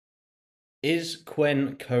Is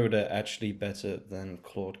Qwen Coder actually better than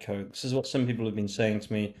Claude Code? This is what some people have been saying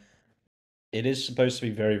to me. It is supposed to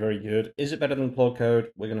be very, very good. Is it better than Claude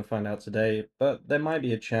Code? We're going to find out today, but there might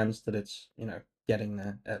be a chance that it's, getting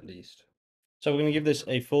there at least. So we're going to give this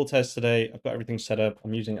a full test today. I've got everything set up.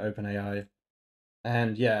 I'm using OpenAI.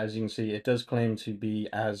 And yeah, as you can see, it does claim to be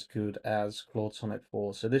as good as Claude Sonnet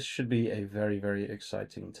 4. So this should be a very, very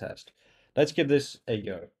exciting test. Let's give this a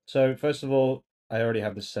go. So first of all, I already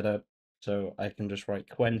have this set up. So I can just write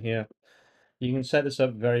Qwen here. You can set this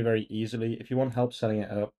up very, very easily. If you want help setting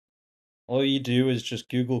it up, all you do is just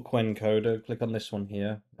Google Qwen Coder, click on this one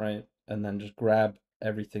here, right? And then just grab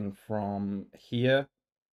everything from here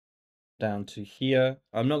down to here.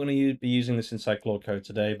 I'm not going to be using this inside Claude Code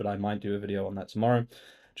today, but I might do a video on that tomorrow.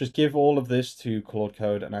 Just give all of this to Claude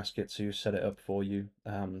Code and ask it to set it up for you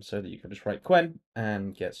so that you can just write Qwen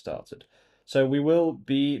and get started. So we will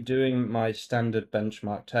be doing my standard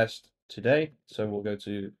benchmark test today. So we'll go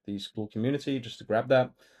to the school community just to grab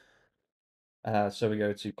that. So we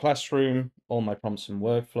go to classroom, all my prompts and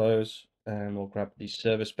workflows, and we'll grab the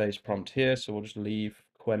service-based prompt here. So we'll just leave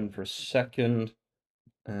Qwen for a second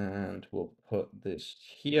and we'll put this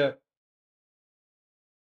here.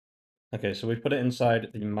 Okay, so we've put it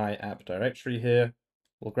inside the My App directory here.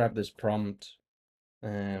 We'll grab this prompt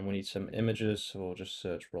and we need some images. So we'll just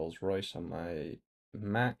search Rolls-Royce on my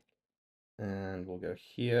Mac and we'll go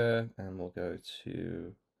here and we'll go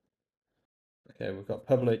to, okay, we've got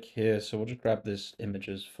public here. So we'll just grab this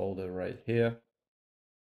images folder right here.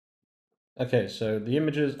 Okay, so the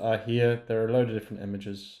images are here. There are a load of different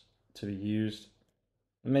images to be used,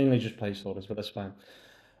 mainly just placeholders, but that's fine.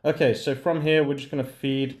 Okay, so from here, we're just going to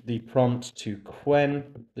feed the prompt to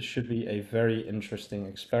Qwen. This should be a very interesting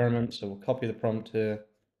experiment. So we'll copy the prompt here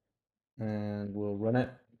and we'll run it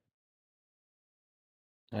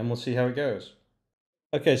and we'll see how it goes.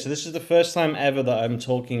 Okay, so this is the first time ever that I'm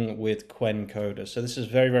talking with Qwen Coder. So this is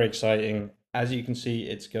very, very exciting. As you can see,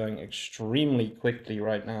 it's going extremely quickly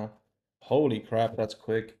right now. Holy crap, that's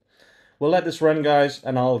quick. We'll let this run, guys,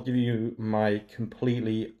 and I'll give you my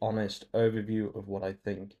completely honest overview of what I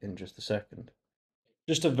think in just a second.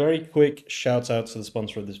 Just a very quick shout out to the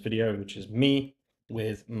sponsor of this video, which is me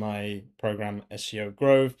with my program SEO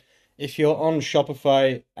Grove. If you're on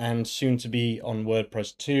Shopify and soon to be on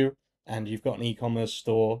WordPress too, and you've got an e-commerce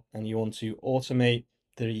store and you want to automate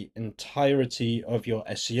the entirety of your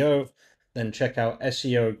SEO, then check out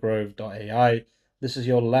seogrove.ai. This is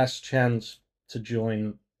your last chance to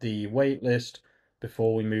join the waitlist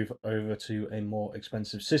before we move over to a more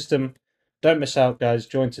expensive system. Don't miss out, guys.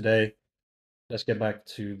 Join today. Let's get back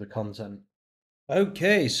to the content.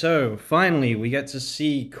 Okay, so finally we get to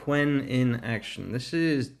see Qwen in action. This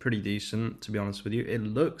is pretty decent, to be honest with you. It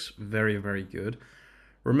looks very, very good.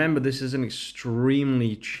 Remember, this is an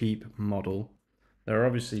extremely cheap model. There are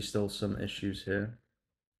obviously still some issues here.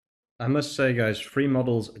 I must say, guys, free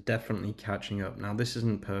models are definitely catching up. Now, this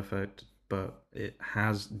isn't perfect, but it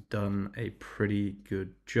has done a pretty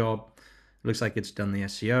good job. It looks like it's done the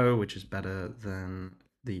SEO, which is better than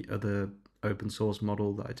the other open source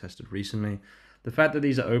model that I tested recently. The fact that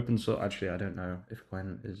these are open source, actually, I don't know if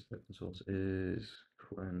Qwen is open source. Is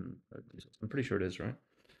Qwen open source? I'm pretty sure it is, right?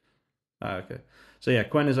 Okay. So yeah,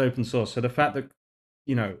 Qwen is open source. So the fact that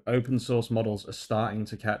open source models are starting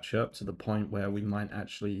to catch up to the point where we might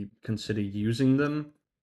actually consider using them.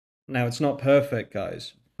 Now, it's not perfect,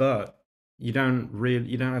 guys, but you don't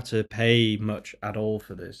have to pay much at all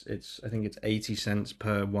for this. I think it's 80 cents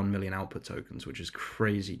per 1 million output tokens, which is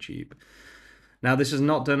crazy cheap. Now, this has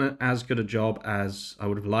not done as good a job as I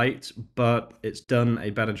would have liked, but it's done a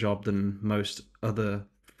better job than most other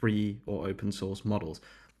free or open source models.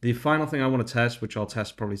 The final thing I want to test, which I'll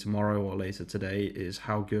test probably tomorrow or later today, is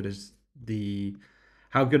how good is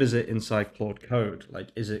it inside Claude Code? Like,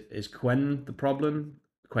 is Qwen the problem,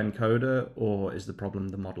 Qwen Coder, or is the problem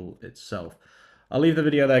the model itself? I'll leave the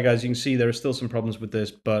video there, guys. You can see there are still some problems with this,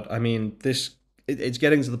 but I mean, it's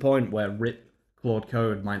getting to the point where RIP Claude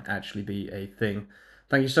Code might actually be a thing.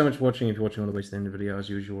 Thank you so much for watching. If you're watching all the way to the end of the video, as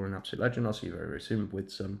usual, you're an absolute legend. I'll see you very, very soon with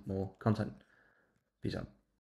some more content. Peace out.